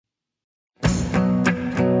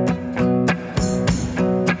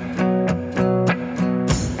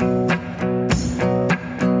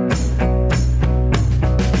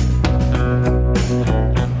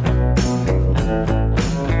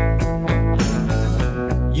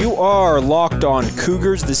You are Locked On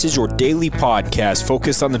Cougars. This is your daily podcast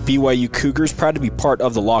focused on the BYU Cougars. Proud to be part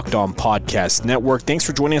of the Locked On Podcast Network. Thanks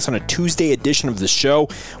for joining us on a Tuesday edition of the show.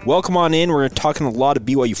 Welcome on in. We're talking a lot of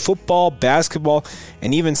BYU football, basketball,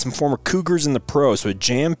 and even some former Cougars in the pros. So a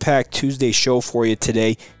jam-packed Tuesday show for you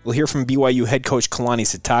today. We'll hear from BYU head coach Kalani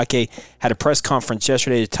Sitake. Had a press conference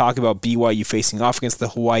yesterday to talk about BYU facing off against the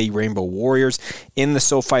Hawaii Rainbow Warriors in the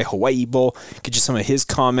SoFi Hawaii Bowl. Get you some of his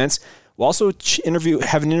comments. We'll also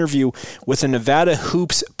have an interview with a Nevada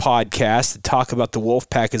Hoops podcast to talk about the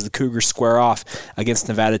Wolfpack as the Cougars square off against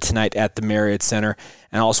Nevada tonight at the Marriott Center.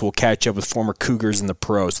 And also we'll catch up with former Cougars in the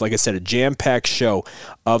pros. Like I said, a jam-packed show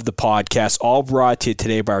of the podcast, all brought to you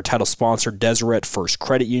today by our title sponsor, Deseret First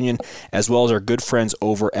Credit Union, as well as our good friends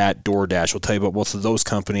over at DoorDash. We'll tell you about both of those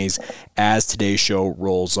companies as today's show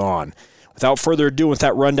rolls on. Without further ado, with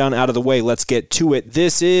that rundown out of the way, let's get to it.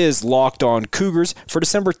 This is Locked On Cougars for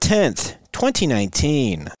December 10th,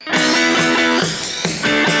 2019.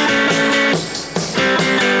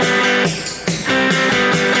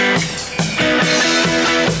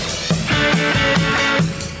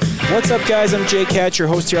 What's up, guys? I'm Jake Hatch, your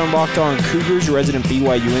host here on Locked On Cougars, your resident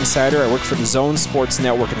BYU insider. I work for the Zone Sports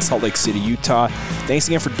Network in Salt Lake City, Utah. Thanks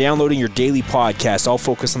again for downloading your daily podcast, all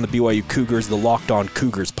focused on the BYU Cougars, the Locked On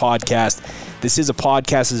Cougars podcast. This is a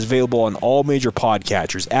podcast that is available on all major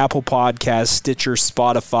podcatchers, Apple Podcasts, Stitcher,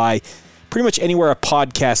 Spotify, pretty much anywhere a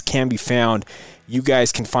podcast can be found. You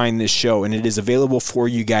guys can find this show, and it is available for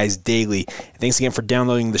you guys daily. Thanks again for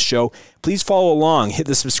downloading the show. Please follow along. Hit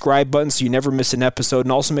the subscribe button so you never miss an episode,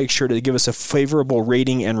 and also make sure to give us a favorable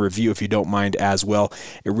rating and review if you don't mind as well.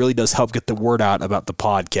 It really does help get the word out about the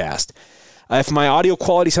podcast. If my audio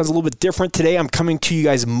quality sounds a little bit different today, I'm coming to you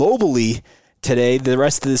guys mobily today. The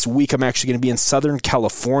rest of this week, I'm actually going to be in Southern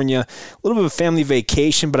California. A little bit of a family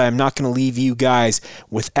vacation, but I'm not going to leave you guys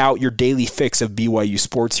without your daily fix of BYU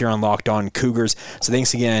sports here on Locked On Cougars. So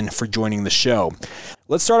thanks again for joining the show.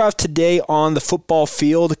 Let's start off today on the football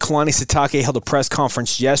field. Kalani Sitake held a press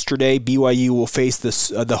conference yesterday. BYU will face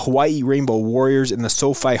the Hawaii Rainbow Warriors in the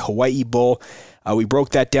SoFi Hawaii Bowl. We broke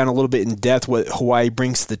that down a little bit in depth, what Hawaii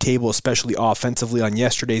brings to the table, especially offensively, on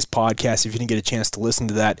yesterday's podcast. If you didn't get a chance to listen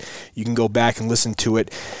to that, you can go back and listen to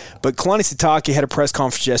it. But Kalani Sitake had a press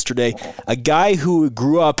conference yesterday. A guy who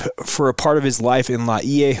grew up for a part of his life in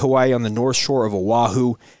Laie, Hawaii, on the north shore of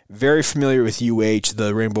Oahu, very familiar with UH,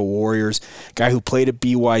 the Rainbow Warriors, guy who played at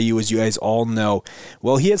BYU, as you guys all know.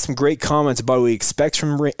 Well, he had some great comments about what he expects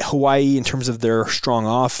from Hawaii in terms of their strong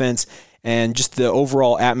offense and just the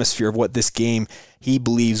overall atmosphere of what this game he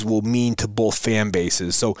believes will mean to both fan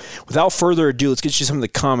bases. So without further ado, let's get you some of the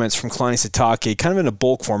comments from Kalani Sitake, kind of in a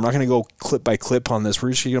bulk form. I'm not going to go clip by clip on this.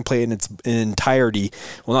 We're just going to play it in its entirety.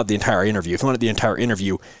 Well, not the entire interview. If you want the entire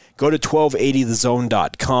interview, go to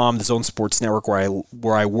 1280thezone.com, the Zone Sports Network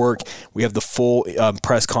where I work. We have the full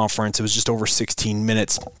press conference. It was just over 16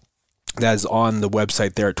 minutes. That is on the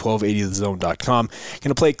website there at 1280thezone.com. Going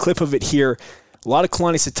to play a clip of it here. A lot of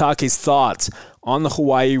Kalani Sitake's thoughts on the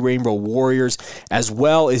Hawaii Rainbow Warriors, as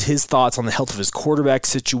well as his thoughts on the health of his quarterback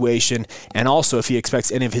situation, and also if he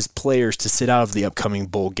expects any of his players to sit out of the upcoming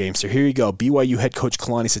bowl game. So here you go, BYU head coach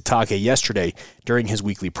Kalani Sitake yesterday during his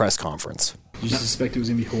weekly press conference. Did you suspect it was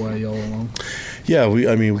going to be Hawaii all along? Yeah, we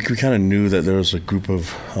kind of knew that there was a group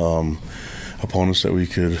of opponents that we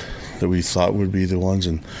thought would be the ones,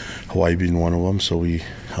 and Hawaii being one of them. So we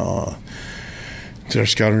did our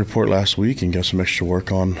scouting report last week and got some extra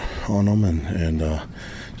work on them, and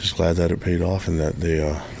just glad that it paid off and that they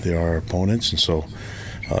are our opponents. And so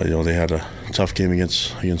they had a tough game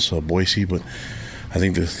against Boise, but I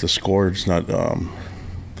think the score is not.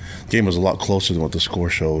 Game was a lot closer than what the score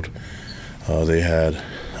showed.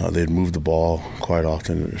 They'd moved the ball quite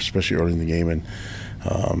often, especially early in the game, and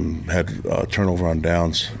had turnover on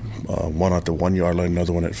downs, one at the 1 yard line,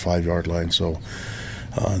 another one at 5 yard line. So.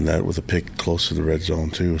 And that with a pick close to the red zone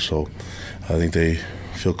too. So I think they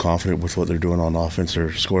feel confident with what they're doing on offense.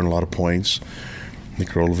 They're scoring a lot of points. Nick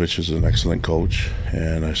Rolovich is an excellent coach,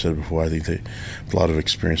 and I said before, I think they have a lot of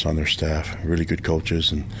experience on their staff, really good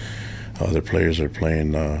coaches, and their players are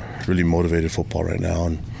playing really motivated football right now,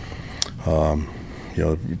 and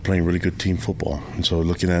playing really good team football. And so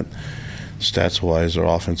looking at stats-wise, their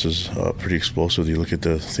offense is pretty explosive. You look at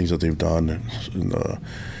the things that they've done in the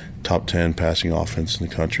top 10 passing offense in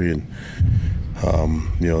the country, and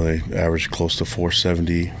they average close to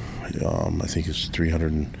 470. I think it's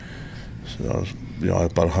 300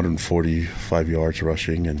 about 145 yards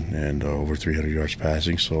rushing and over 300 yards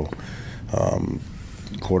passing. So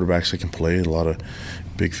quarterbacks that can play, a lot of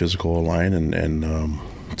big physical line, and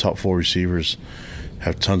top four receivers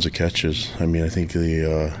have tons of catches. I mean, I think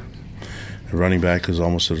The running back is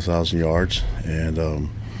almost at 1,000 yards, and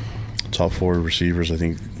top 4 receivers, I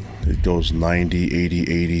think it goes 90,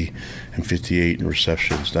 80, 80, and 58 in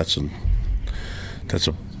receptions. That's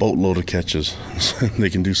a boatload of catches. They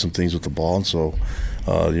can do some things with the ball, and so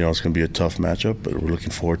it's going to be a tough matchup, but we're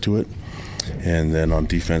looking forward to it. And then on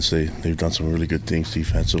defense, they've done some really good things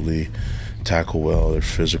defensively, tackle well, they're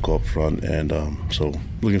physical up front, and so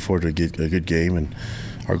looking forward to a good game. And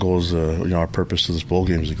our goal is, our purpose to this bowl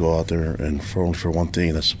game is to go out there and only for one thing,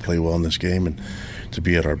 and that's to play well in this game and to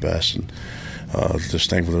be at our best. And just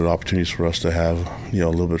thankful for the opportunities for us to have, a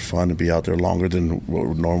little bit of fun and be out there longer than what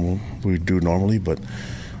we do normally. But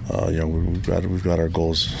we've got our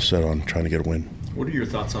goals set on trying to get a win. What are your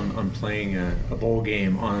thoughts on playing a bowl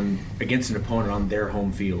game against an opponent on their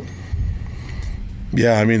home field?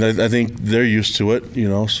 Yeah, I mean, I think they're used to it,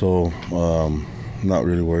 so I'm not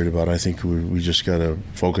really worried about it. I think we just got to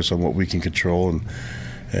focus on what we can control,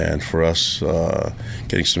 and for us,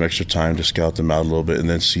 getting some extra time to scout them out a little bit and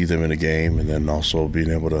then see them in a game, and then also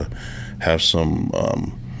being able to have some,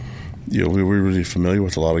 we're really familiar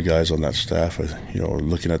with a lot of guys on that staff.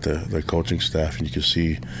 Looking at the coaching staff, and you can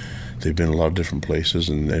see they've been in a lot of different places,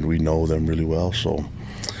 and we know them really well. So,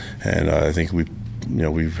 and I think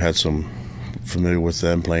we've had some familiar with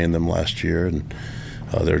them, playing them last year, and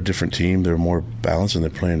they're a different team. They're more balanced, and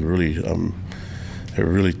they're playing really. They're a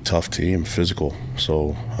really tough team, physical.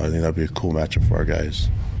 So I think that'd be a cool matchup for our guys.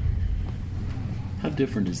 How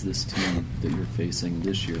different is this team that you're facing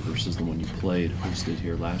this year versus the one you hosted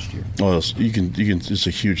here last year? Well, you can. It's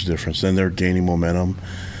a huge difference. Then they're gaining momentum.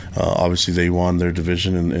 Obviously, they won their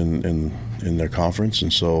division in their conference,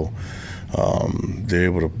 and so they're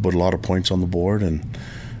able to put a lot of points on the board, and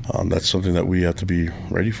that's something that we have to be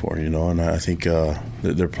ready for, And I think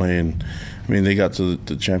they're playing. I mean, they got to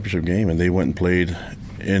the championship game, and they went and played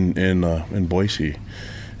in Boise,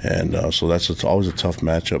 and so it's always a tough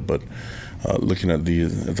matchup. But looking at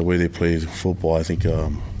the way they play football, I think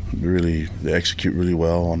really they execute really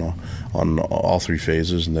well on all 3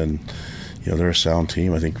 phases, and then. They're a sound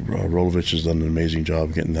team. I think Rolovich has done an amazing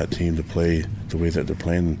job getting that team to play the way that they're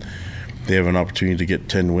playing. They have an opportunity to get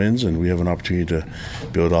 10 wins, and we have an opportunity to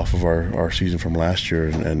build off of our season from last year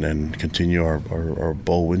and continue our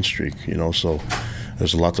bowl win streak. So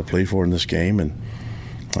there's a lot to play for in this game, and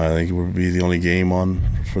I think it will be the only game on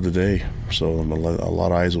for the day. So a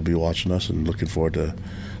lot of eyes will be watching us and looking forward to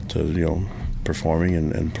performing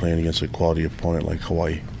and playing against a quality opponent like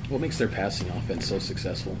Hawaii. What makes their passing offense so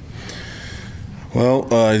successful?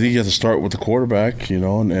 Well, I think you have to start with the quarterback,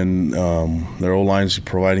 and their O-line's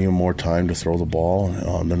providing them more time to throw the ball.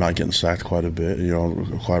 They're not getting sacked quite a bit,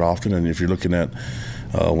 quite often. And if you're looking at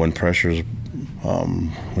when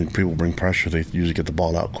people bring pressure, they usually get the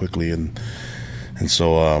ball out quickly. And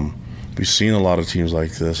so we've seen a lot of teams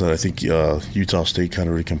like this. I think Utah State kind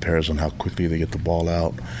of really compares on how quickly they get the ball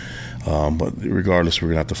out. But regardless, we're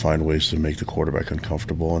going to have to find ways to make the quarterback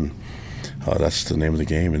uncomfortable, and that's the name of the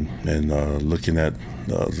game. And looking at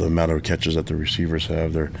the amount of catches that the receivers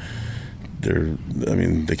have,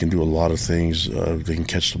 they can do a lot of things. They can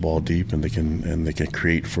catch the ball deep, and they can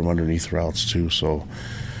create from underneath routes too. So,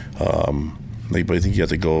 but I think you have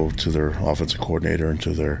to go to their offensive coordinator and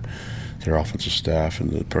to their offensive staff and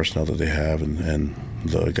the personnel that they have, and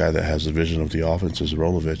the guy that has the vision of the offense is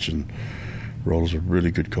Rolovich, and Rolo's a really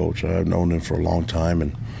good coach. I've known him for a long time,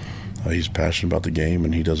 and he's passionate about the game,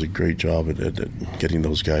 and he does a great job at getting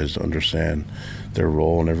those guys to understand their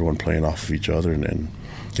role and everyone playing off of each other and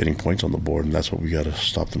getting points on the board, and that's what we got to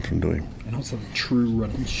stop them from doing. And also the true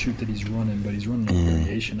run and shoot that he's running, but he's running a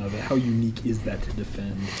variation of it. How unique is that to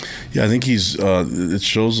defend? Yeah, I think it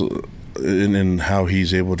shows in how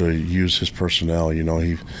he's able to use his personnel.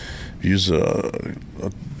 He used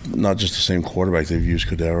not just the same quarterback. They've used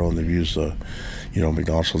Cordero, and they've used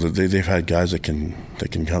McDonald. So they've had guys that can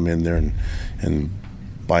come in there and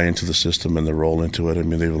buy into the system and they roll into it. I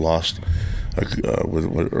mean, they've lost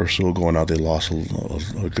with Ursula going out. They lost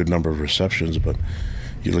a good number of receptions, but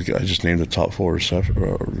you look. I just named the top 4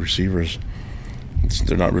 receivers.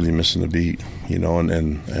 They're not really missing a beat, and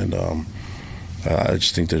I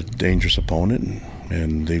just think they're a dangerous opponent,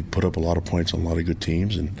 and they've put up a lot of points on a lot of good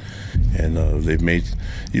teams, and they've made.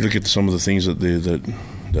 You look at some of the things that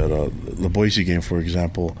the Boise game, for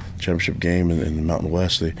example, championship game in the Mountain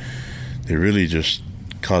West, they really just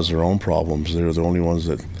caused their own problems. They're the only ones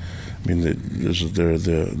that. I mean,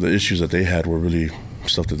 the issues that they had were really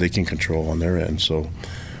stuff that they can control on their end. So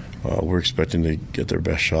we're expecting to get their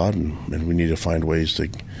best shot, and we need to find ways to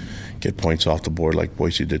get points off the board like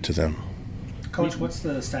Boise did to them. Coach, what's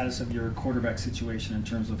the status of your quarterback situation in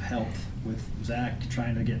terms of health? with Zach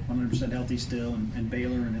trying to get 100% healthy still, and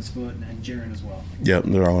Baylor and his foot, and Jaron as well. Yeah,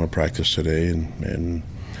 they're all going to practice today, and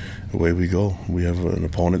away we go. We have an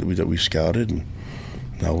opponent that we scouted, and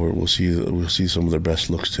now we'll see some of their best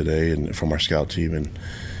looks today, and from our scout team,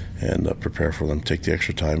 and prepare for them. Take the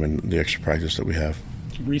extra time and the extra practice that we have.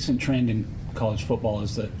 Recent trend in college football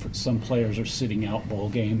is that some players are sitting out bowl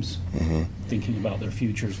games, thinking about their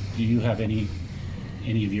futures. Do you have any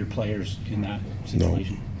of your players in that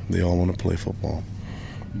situation? No, they all want to play football.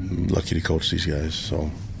 I'm lucky to coach these guys,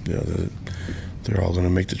 so yeah, they're all going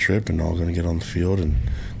to make the trip and all going to get on the field, and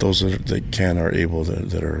those that can are able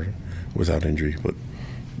that are without injury. But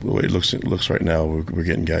the way it looks right now, we're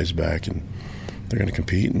getting guys back, and they're going to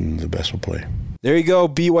compete, and the best will play. There you go,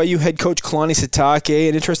 BYU head coach Kalani Sitake,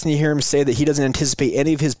 and interesting to hear him say that he doesn't anticipate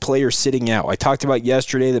any of his players sitting out. I talked about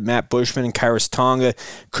yesterday that Matt Bushman and Kairos Tonga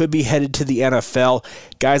could be headed to the NFL.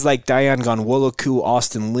 Guys like Dayan Ghanwoloku,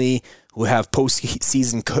 Austin Lee, who have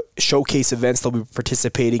postseason showcase events they'll be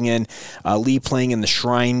participating in. Lee playing in the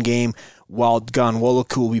Shrine Game, while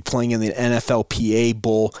Ghanwoloku will be playing in the NFLPA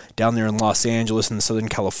Bowl down there in Los Angeles in the Southern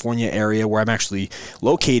California area, where I'm actually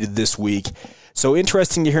located this week. So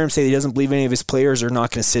interesting to hear him say that he doesn't believe any of his players are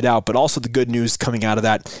not going to sit out. But also the good news coming out of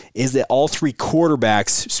that is that all three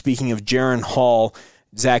quarterbacks, speaking of Jaren Hall,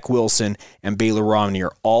 Zach Wilson, and Baylor Romney,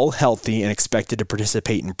 are all healthy and expected to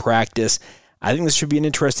participate in practice. I think this should be an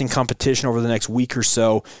interesting competition over the next week or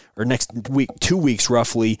so, or next week, 2 weeks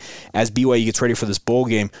roughly, as BYU gets ready for this bowl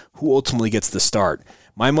game, who ultimately gets the start.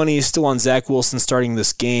 My money is still on Zach Wilson starting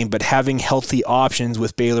this game, but having healthy options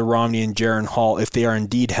with Baylor Romney and Jaren Hall, if they are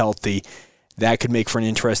indeed healthy, that could make for an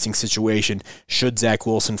interesting situation should Zach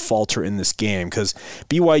Wilson falter in this game, because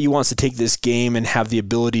BYU wants to take this game and have the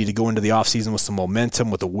ability to go into the offseason with some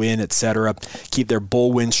momentum, with a win, etc., keep their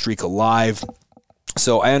bowl win streak alive.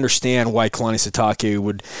 So I understand why Kalani Sitake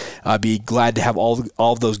would be glad to have all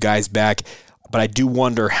of those guys back. But I do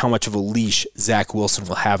wonder how much of a leash Zach Wilson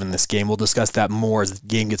will have in this game. We'll discuss that more as the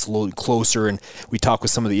game gets a little closer, and we talk with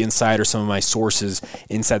some of the insiders, some of my sources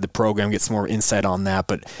inside the program, get some more insight on that,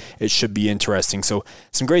 but it should be interesting. So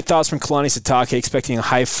some great thoughts from Kalani Sitake, expecting a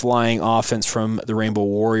high-flying offense from the Rainbow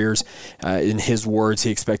Warriors. In his words, he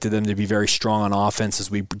expected them to be very strong on offense, as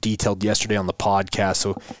we detailed yesterday on the podcast.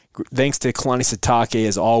 So thanks to Kalani Sitake,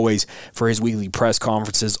 as always, for his weekly press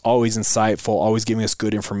conferences. Always insightful, always giving us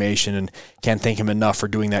good information, and can't thank him enough for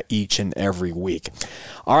doing that each and every week.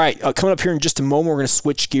 All right, coming up here in just a moment, we're going to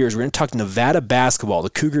switch gears. We're going to talk Nevada basketball.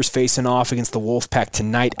 The Cougars facing off against the Wolfpack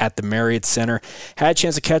tonight at the Marriott Center. Had a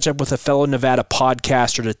chance to catch up with a fellow Nevada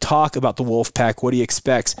podcaster to talk about the Wolfpack, what he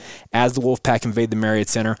expects as the Wolfpack invade the Marriott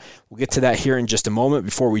Center. We'll get to that here in just a moment.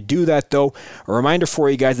 Before we do that, though, a reminder for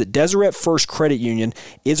you guys that Deseret First Credit Union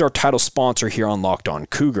is our title sponsor here on Locked On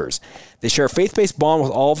Cougars. They share a faith-based bond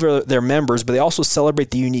with all of their members, but they also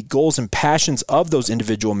celebrate the unique goals and passions of those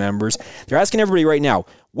individual members. They're asking everybody right now,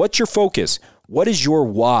 what's your focus? What is your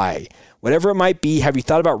why? Whatever it might be, have you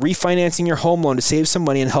thought about refinancing your home loan to save some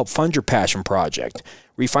money and help fund your passion project?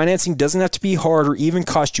 Refinancing doesn't have to be hard or even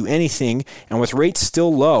cost you anything, and with rates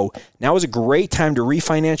still low, now is a great time to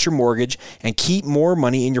refinance your mortgage and keep more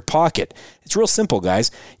money in your pocket. It's real simple,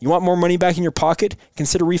 guys. You want more money back in your pocket?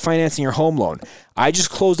 Consider refinancing your home loan. I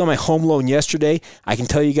just closed on my home loan yesterday. I can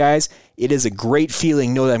tell you guys, it is a great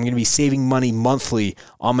feeling. Know that I'm going to be saving money monthly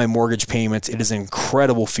on my mortgage payments. It is an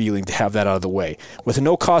incredible feeling to have that out of the way. With a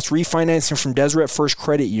no-cost refinancing from Deseret First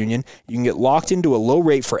Credit Union, you can get locked into a low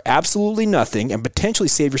rate for absolutely nothing and potentially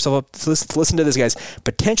save yourself up, listen to this, guys,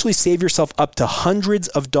 potentially save yourself up to hundreds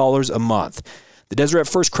of dollars a month. The Deseret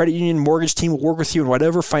First Credit Union mortgage team will work with you in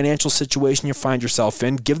whatever financial situation you find yourself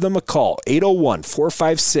in. Give them a call,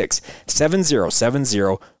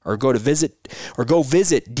 801-456-7070, or go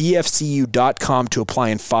visit dfcu.com to apply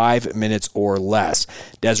in 5 minutes or less.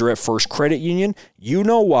 Deseret First Credit Union, you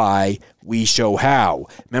know why, we show how.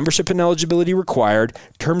 Membership and eligibility required.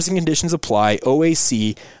 Terms and conditions apply.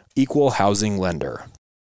 OAC, Equal Housing Lender.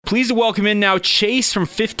 Pleased to welcome in now Chase from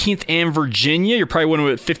 15th and Virginia. You're probably wondering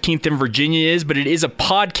what 15th and Virginia is, but it is a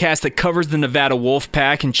podcast that covers the Nevada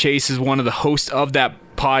Wolfpack, and Chase is one of the hosts of that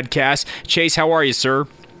podcast. Chase, how are you, sir?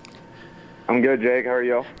 I'm good, Jake. How are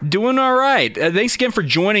you? Doing all right. Thanks again for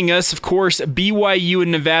joining us. Of course, BYU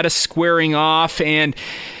and Nevada squaring off, and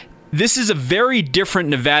this is a very different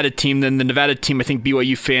Nevada team than the Nevada team I think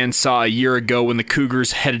BYU fans saw a year ago when the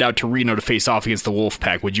Cougars headed out to Reno to face off against the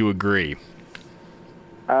Wolfpack. Would you agree?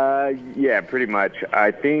 Yeah, pretty much.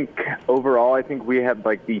 I think overall, we had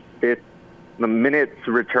like the minutes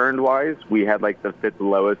returned wise, we had like the fifth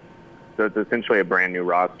lowest. So it's essentially a brand new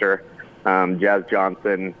roster. Jazz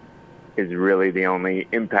Johnson is really the only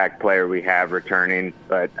impact player we have returning.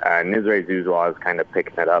 But Nizre Zuzwa is kind of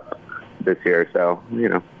picking it up this year, so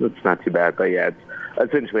it's not too bad. But yeah, it's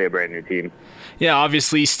essentially a brand new team. Yeah,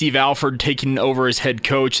 obviously Steve Alford taking over as head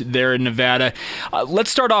coach there in Nevada. Let's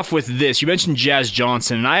start off with this. You mentioned Jazz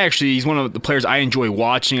Johnson, and he's one of the players I enjoy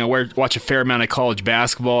watching. I watch a fair amount of college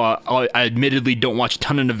basketball. I admittedly don't watch a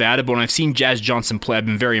ton of Nevada, but when I've seen Jazz Johnson play, I've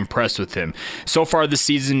been very impressed with him. So far this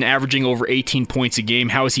season, averaging over 18 points a game.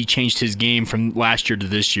 How has he changed his game from last year to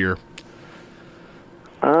this year?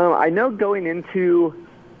 I know going into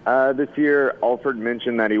this year, Alford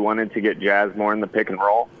mentioned that he wanted to get Jazz more in the pick and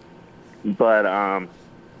roll. But,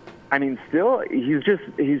 he's still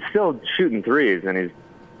shooting threes, and he's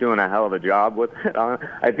doing a hell of a job with it.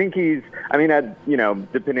 I think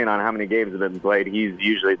depending on how many games have been played, he's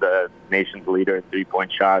usually the nation's leader in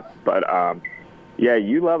three-point shots. But,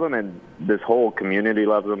 you love him, and this whole community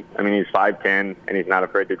loves him. I mean, he's 5'10", and he's not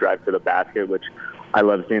afraid to drive to the basket, which I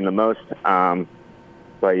love seeing the most.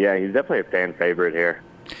 But, yeah, he's definitely a fan favorite here.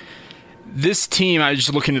 This team, I was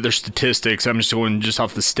just looking at their statistics. I'm just going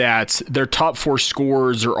off the stats. Their top 4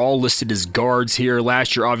 scorers are all listed as guards here.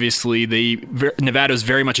 Last year, obviously, Nevada was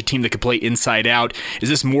very much a team that could play inside out. Is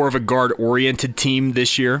this more of a guard-oriented team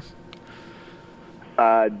this year?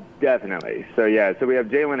 Definitely. So we have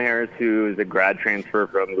Jalen Harris, who is a grad transfer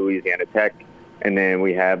from Louisiana Tech. And then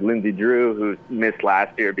we have Lindsey Drew, who missed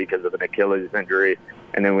last year because of an Achilles injury.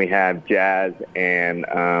 And then we have Jazz and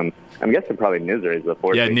I'm guessing probably Nizre is the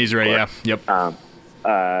fourth. Yeah, Nizre, yeah.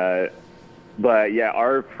 Yep. But, yeah,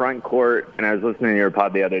 our front court, and I was listening to your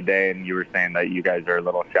pod the other day, and you were saying that you guys are a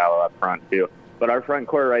little shallow up front too. But our front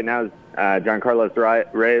court right now is John Carlos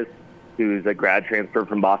Reyes, who's a grad transfer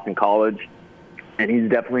from Boston College. And he's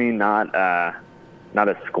definitely not a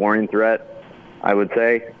scoring threat, I would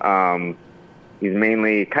say. He's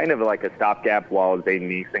mainly kind of like a stopgap while Zayden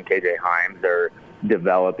Meeks and KJ Himes are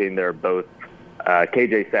developing. They're both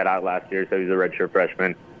KJ sat out last year, so he's a redshirt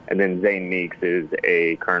freshman, and then Zayden Meeks is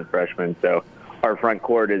a current freshman. So our front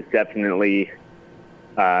court is definitely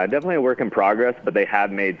a work in progress, but they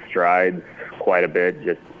have made strides quite a bit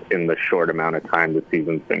just in the short amount of time the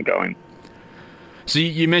season's been going. So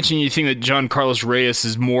you mentioned you think that John Carlos Reyes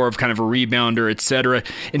is more of kind of a rebounder, et cetera.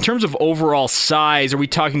 In terms of overall size, are we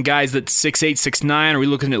talking guys that 6'8", 6'9", or are we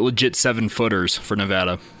looking at legit 7-footers for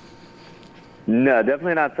Nevada? No,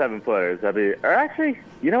 definitely not 7-footers. Actually,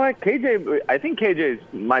 you know what? I think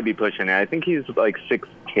KJ might be pushing it. I think he's like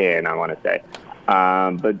 6'10", I want to say.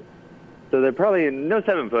 But so they're probably no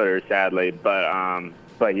 7-footers, sadly.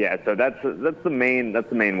 But yeah, so that's the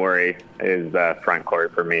main worry is front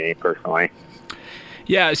court for me personally.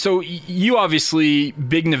 Yeah, so you obviously,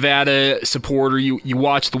 big Nevada supporter, you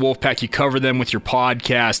watch the Wolfpack, you cover them with your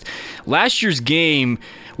podcast. Last year's game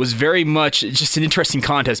was very much just an interesting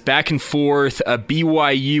contest, back and forth.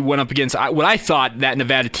 BYU went up against what I thought that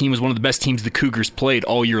Nevada team was one of the best teams the Cougars played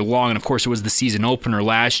all year long, and of course it was the season opener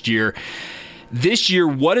last year. This year,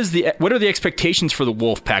 what are the expectations for the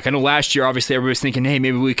Wolfpack? I know last year, obviously, everybody was thinking, hey,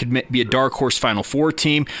 maybe we could be a dark horse Final Four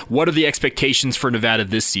team. What are the expectations for Nevada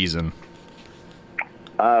this season?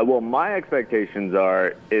 Well, my expectations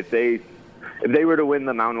are if they were to win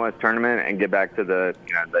the Mountain West tournament and get back to the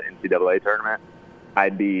NCAA tournament,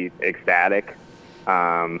 I'd be ecstatic.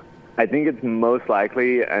 I think it's most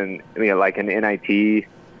likely, and like an NIT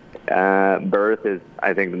berth is,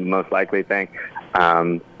 I think, the most likely thing.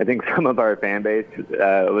 I think some of our fan base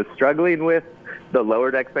was struggling with the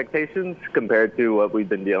lowered expectations compared to what we've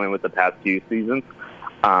been dealing with the past few seasons.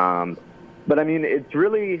 But I mean, it's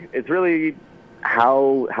really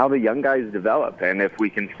how the young guys develop, and if we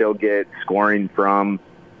can still get scoring from,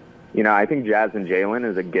 I think Jazz and Jalen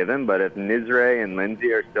is a given, but if Nizre and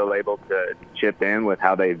Lindsey are still able to chip in with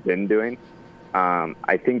how they've been doing,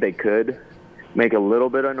 I think they could make a little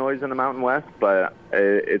bit of noise in the Mountain West, but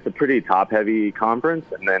it's a pretty top-heavy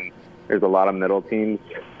conference, and then there's a lot of middle teams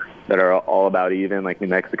that are all about even, like New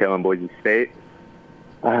Mexico and Boise State.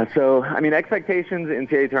 So, I mean, expectations,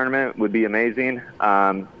 NCAA tournament would be amazing.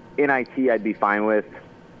 NIT I'd be fine with.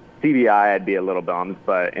 CBI I'd be a little bummed,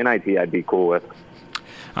 but NIT I'd be cool with.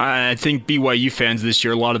 I think BYU fans this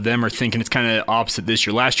year, a lot of them are thinking it's kind of opposite this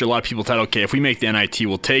year. Last year, a lot of people thought, okay, if we make the NIT,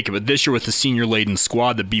 we'll take it. But this year, with the senior-laden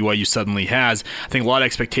squad that BYU suddenly has, I think a lot of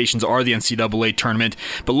expectations are the NCAA tournament.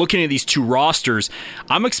 But looking at these two rosters,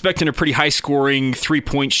 I'm expecting a pretty high-scoring,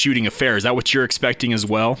 three-point shooting affair. Is that what you're expecting as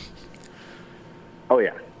well? Oh,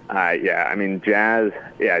 yeah. Yeah, I mean, Jazz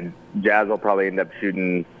will probably end up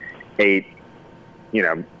shooting 8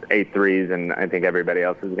 threes, and I think everybody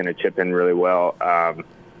else is going to chip in really well.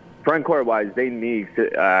 Front court-wise, Zayden Meeks,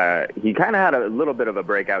 he kind of had a little bit of a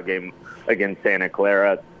breakout game against Santa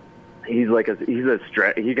Clara. He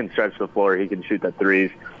can stretch the floor. He can shoot the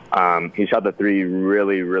threes. He shot the three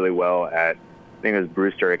really, really well at, I think it was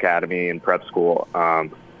Brewster Academy in prep school.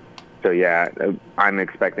 So yeah, I'm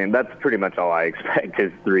expecting, that's pretty much all I expect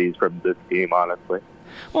is threes from this team, honestly.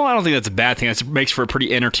 Well, I don't think that's a bad thing. It makes for a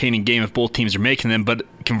pretty entertaining game if both teams are making them, but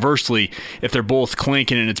conversely, if they're both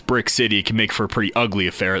clinking and it's Brick City, it can make for a pretty ugly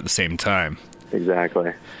affair at the same time.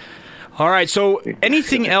 Exactly. All right, so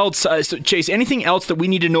anything else, Chase, anything else that we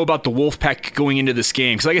need to know about the Wolfpack going into this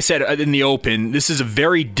game? Because like I said in the open, this is a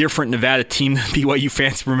very different Nevada team than BYU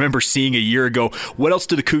fans remember seeing a year ago. What else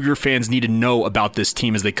do the Cougar fans need to know about this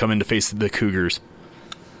team as they come in to face the Cougars?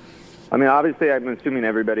 I mean, obviously, I'm assuming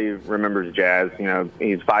everybody remembers Jazz. You know,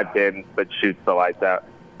 he's 5'10", but shoots the lights out.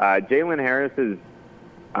 Jalen Harris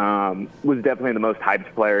was definitely the most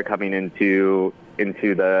hyped player coming into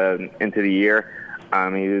the year.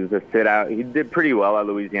 He was a sit-out. He did pretty well at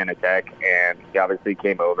Louisiana Tech, and he obviously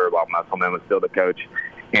came over while Musselman was still the coach.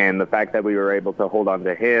 And the fact that we were able to hold on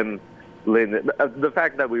to him, the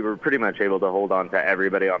fact that we were pretty much able to hold on to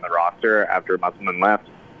everybody on the roster after Musselman left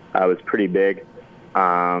was pretty big.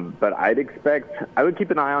 But I would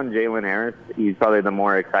keep an eye on Jalen Harris. He's probably the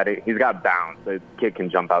more exciting. He's got bounce. The kid can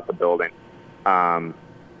jump out the building. And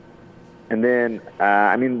then,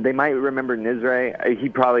 they might remember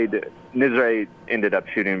Nizre. Nizre ended up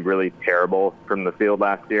shooting really terrible from the field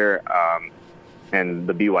last year. And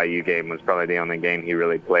the BYU game was probably the only game he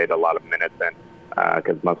really played a lot of minutes in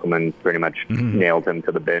because Musselman pretty much nailed him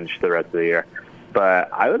to the bench the rest of the year.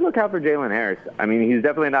 But I would look out for Jalen Harris. I mean, he's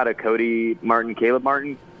definitely not a Cody Martin, Caleb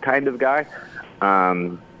Martin kind of guy.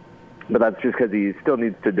 But that's just because he still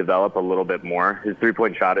needs to develop a little bit more. His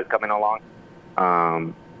three-point shot is coming along.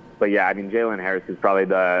 But yeah, I mean, Jalen Harris is probably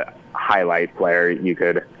the highlight player you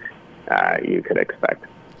could expect.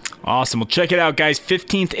 Awesome. Well, check it out, guys.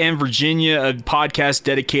 15th and Virginia, a podcast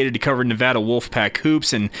dedicated to covering Nevada Wolfpack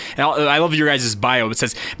hoops. And I love your guys' bio. It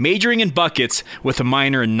says, majoring in buckets with a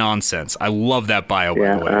minor in nonsense. I love that bio,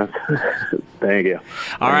 by the way. Thank you.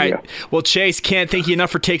 All right. Well, Chase, can't thank you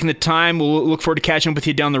enough for taking the time. We'll look forward to catching up with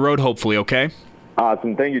you down the road, hopefully, okay?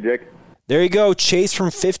 Awesome. Thank you, Jake. There you go, Chase from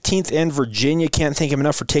 15th and Virginia. Can't thank him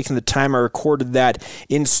enough for taking the time. I recorded that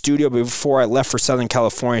in studio before I left for Southern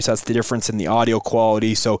California, so that's the difference in the audio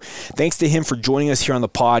quality. So thanks to him for joining us here on the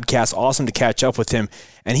podcast. Awesome to catch up with him.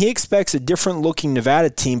 And he expects a different-looking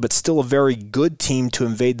Nevada team, but still a very good team to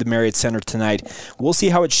invade the Marriott Center tonight. We'll see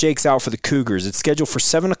how it shakes out for the Cougars. It's scheduled for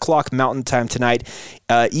 7 o'clock Mountain Time tonight.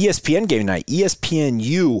 ESPN game night.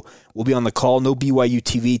 ESPNU will be on the call. No BYU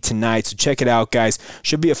TV tonight, so check it out, guys.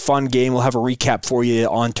 Should be a fun game. We'll have a recap for you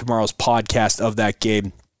on tomorrow's podcast of that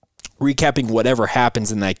game, recapping whatever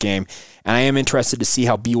happens in that game. And I am interested to see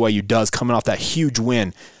how BYU does coming off that huge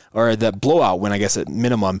win, or that blowout win, I guess, at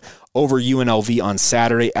minimum, over UNLV on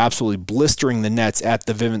Saturday, absolutely blistering the Nets at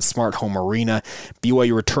the Vivint Smart Home Arena.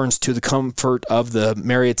 BYU returns to the comfort of the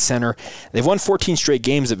Marriott Center. They've won 14 straight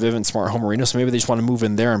games at Vivint Smart Home Arena, so maybe they just want to move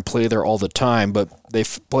in there and play there all the time. But they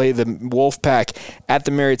play the Wolfpack at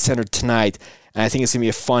the Marriott Center tonight, and I think it's going to be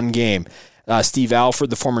a fun game. Steve Alford,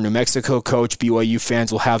 the former New Mexico coach, BYU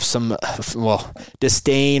fans will have some,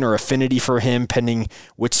 disdain or affinity for him, pending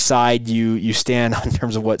which side you stand on in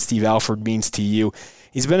terms of what Steve Alford means to you.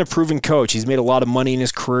 He's been a proven coach. He's made a lot of money in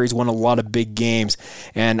his career. He's won a lot of big games,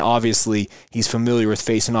 and obviously he's familiar with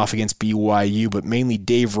facing off against BYU, but mainly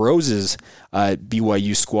Dave Rose's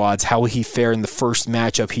BYU squads. How will he fare in the first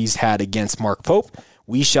matchup he's had against Mark Pope?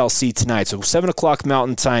 We shall see tonight. So 7 o'clock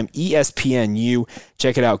Mountain Time, ESPNU.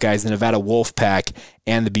 Check it out, guys. The Nevada Wolfpack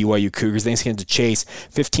and the BYU Cougars. Thanks again to Chase.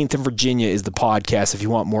 15th and Virginia is the podcast if you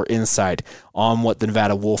want more insight on what the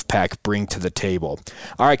Nevada Wolfpack bring to the table.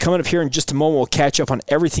 All right, coming up here in just a moment, we'll catch up on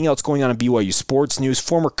everything else going on in BYU sports news.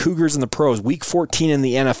 Former Cougars in the pros, Week 14 in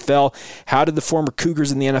the NFL. How did the former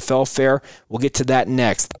Cougars in the NFL fare? We'll get to that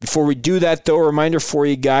next. Before we do that, though, a reminder for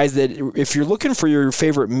you guys that if you're looking for your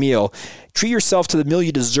favorite meal, treat yourself to the meal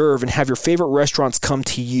you deserve and have your favorite restaurants come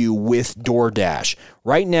to you with DoorDash.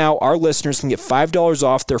 Right now, our listeners can get $5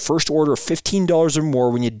 off their first order of $15 or more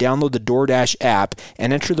when you download the DoorDash app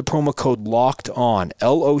and enter the promo code LOCKEDON,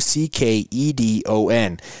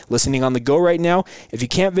 LOCKEDON. Listening on the go right now? If you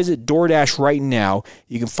can't visit DoorDash right now,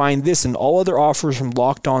 you can find this and all other offers from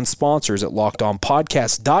Locked On sponsors at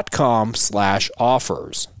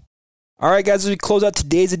lockedonpodcast.com/offers. All right, guys, as we close out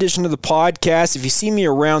today's edition of the podcast, if you see me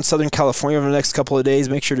around Southern California over the next couple of days,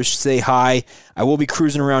 make sure to say hi. I will be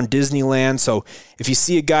cruising around Disneyland, so if you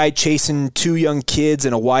see a guy chasing 2 young kids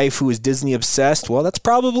and a wife who is Disney obsessed, well, that's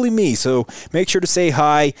probably me, so make sure to say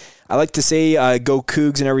hi. I like to say go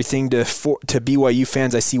Cougs and everything to BYU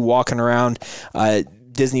fans I see walking around.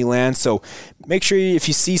 Disneyland. So make sure if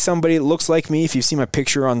you see somebody that looks like me, if you see my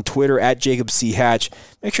picture on Twitter at Jacob C. Hatch,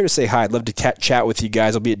 make sure to say hi. I'd love to chat with you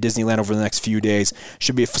guys. I'll be at Disneyland over the next few days.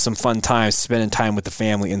 Should be some fun times spending time with the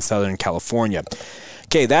family in Southern California.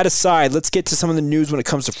 Okay, that aside, let's get to some of the news when it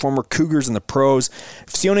comes to former Cougars and the pros.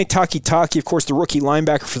 Sione Takitaki, of course, the rookie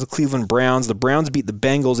linebacker for the Cleveland Browns. The Browns beat the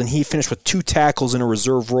Bengals, and he finished with 2 tackles in a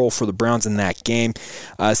reserve role for the Browns in that game.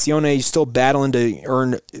 Sione is still battling to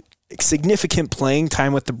earn significant playing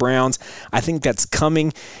time with the Browns. I think that's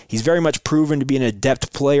coming. He's very much proven to be an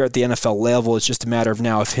adept player at the NFL level. It's just a matter of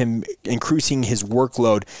now of him increasing his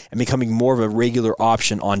workload and becoming more of a regular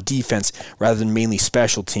option on defense rather than mainly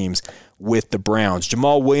special teams with the Browns.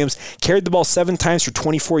 Jamal Williams carried the ball 7 times for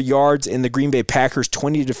 24 yards in the Green Bay Packers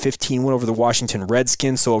 20-15 win over the Washington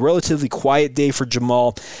Redskins. So a relatively quiet day for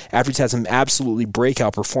Jamal after he's had some absolutely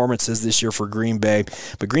breakout performances this year for Green Bay.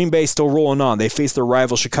 But Green Bay still rolling on. They face their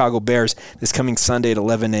rival Chicago Bears this coming Sunday at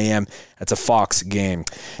 11 a.m. That's a Fox game.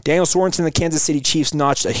 Daniel Sorensen, the Kansas City Chiefs,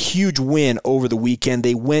 notched a huge win over the weekend.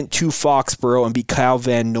 They went to Foxborough and beat Kyle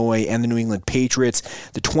Van Noy and the New England Patriots.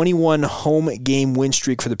 The 21 home game win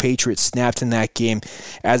streak for the Patriots snapped in that game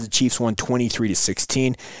as the Chiefs won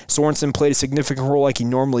 23-16. Sorensen played a significant role like he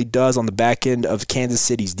normally does on the back end of Kansas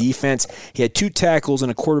City's defense. He had 2 tackles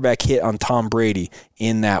and a quarterback hit on Tom Brady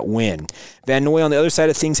in that win. Van Noy on the other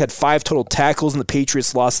side of things had 5 total tackles, and the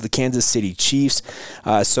Patriots lost to the Kansas City Chiefs.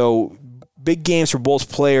 So big games for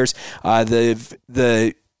both players.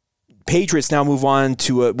 The Patriots now move on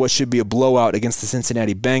to what should be a blowout against the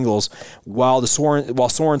Cincinnati Bengals, while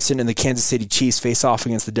Sorensen and the Kansas City Chiefs face off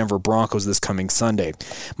against the Denver Broncos this coming Sunday.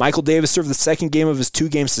 Michael Davis served the second game of his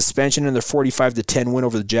 2-game suspension in their 45-10 win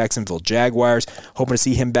over the Jacksonville Jaguars. Hoping to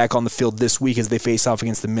see him back on the field this week as they face off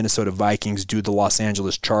against the Minnesota Vikings due to the Los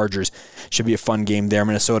Angeles Chargers. Should be a fun game there.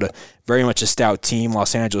 Minnesota, very much a stout team.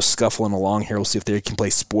 Los Angeles scuffling along here. We'll see if they can play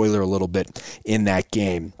spoiler a little bit in that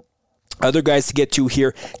game. Other guys to get to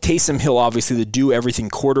here, Taysom Hill, obviously the do-everything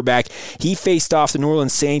quarterback. He faced off the New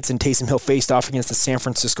Orleans Saints, and Taysom Hill faced off against the San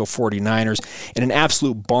Francisco 49ers in an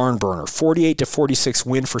absolute barn burner. 48-46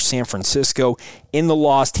 win for San Francisco. In the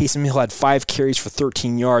loss, Taysom Hill had 5 carries for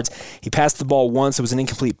 13 yards. He passed the ball once. It was an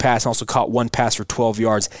incomplete pass, and also caught 1 pass for 12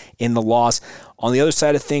 yards in the loss. On the other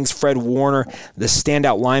side of things, Fred Warner, the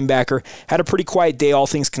standout linebacker, had a pretty quiet day, all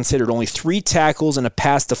things considered. Only 3 tackles and a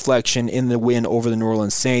pass deflection in the win over the New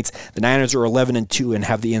Orleans Saints. The Niners are 11-2 and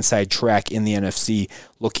have the inside track in the NFC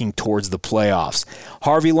looking towards the playoffs.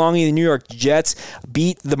 Harvey Longy, the New York Jets,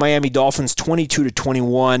 beat the Miami Dolphins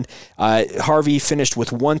 22-21. Harvey finished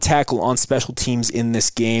with 1 tackle on special teams in this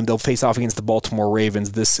game. They'll face off against the Baltimore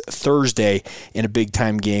Ravens this Thursday in a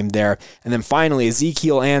big-time game there. And then finally, Ziggy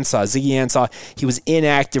Ansah, he was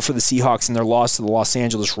inactive for the Seahawks in their loss to the Los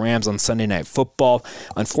Angeles Rams on Sunday Night Football.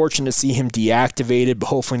 Unfortunate to see him deactivated, but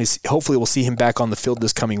hopefully we'll see him back on the field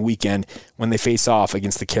this coming weekend when they face off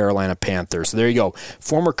against the Carolina Panthers. So there you go.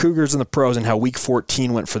 Former Cougars and the pros and how Week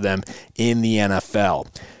 14 went for them in the NFL.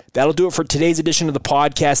 That'll do it for today's edition of the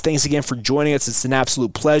podcast. Thanks again for joining us. It's an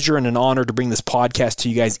absolute pleasure and an honor to bring this podcast to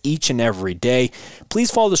you guys each and every day.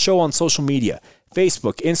 Please follow the show on social media.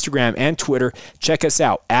 Facebook, Instagram, and Twitter. Check us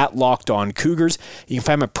out at Locked On Cougars. You can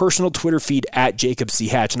find my personal Twitter feed at Jacob C.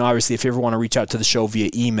 Hatch. And obviously, if you ever want to reach out to the show via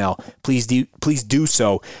email, please do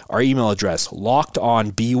so. Our email address,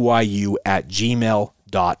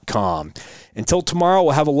 lockedonbyu@gmail.com. Until tomorrow,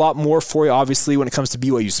 we'll have a lot more for you, obviously, when it comes to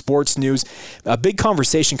BYU sports news. A big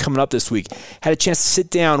conversation coming up this week. Had a chance to sit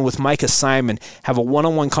down with Micah Simon, have a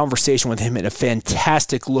one-on-one conversation with him, and a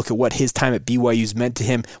fantastic look at what his time at BYU's meant to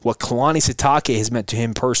him, what Kalani Sitake has meant to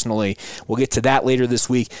him personally. We'll get to that later this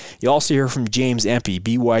week. You'll also hear from James Empey,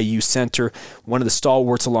 BYU center, one of the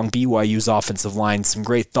stalwarts along BYU's offensive line. Some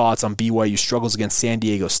great thoughts on BYU's struggles against San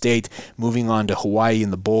Diego State, moving on to Hawaii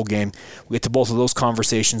in the bowl game. We'll get to both of those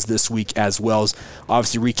conversations this week as well as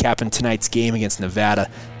obviously recapping tonight's game against Nevada.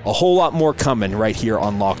 A whole lot more coming right here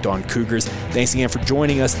on Locked On Cougars. Thanks again for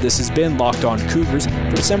joining us. This has been Locked On Cougars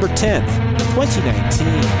for December 10th,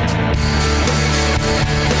 2019.